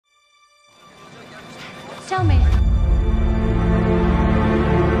Tell me.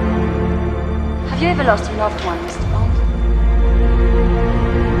 Have you ever lost a loved one, Mr. Bond?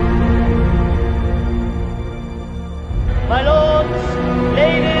 My lords,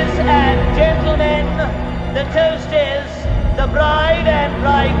 ladies and gentlemen, the toast is the bride and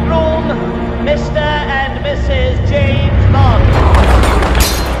bridegroom, Mr. and Mrs. James Bond.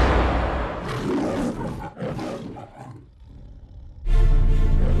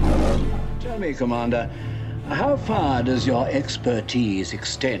 Tell me, Commander, how far does your expertise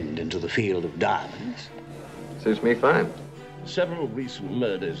extend into the field of diamonds? Suits me fine. Several recent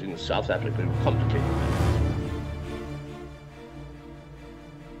murders in South Africa have complicated matters.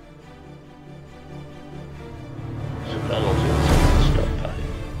 Sopranos insist stop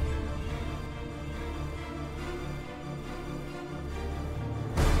fighting.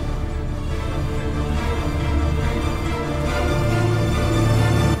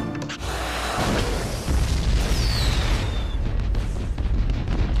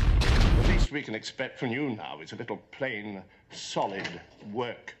 The least we can expect from you now is a little plain, solid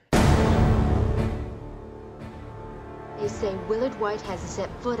work. They say Willard White hasn't set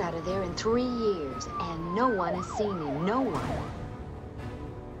foot out of there in 3 years, and no one has seen him. No one.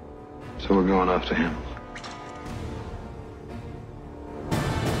 So we're going after him.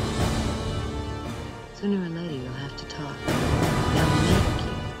 Sooner or later, you'll have to talk. They'll make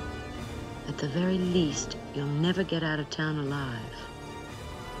you. At the very least, you'll never get out of town alive.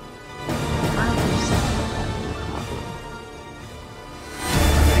 I'll do something about your problem. I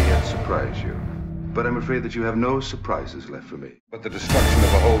may yet surprise you, but I'm afraid that you have no surprises left for me. But the destruction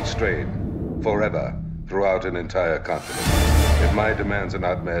of a whole strain, forever, throughout an entire continent. If my demands are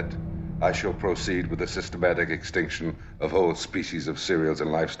not met, I shall proceed with the systematic extinction of whole species of cereals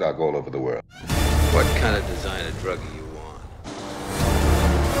and livestock all over the world. What kind of designer drug are you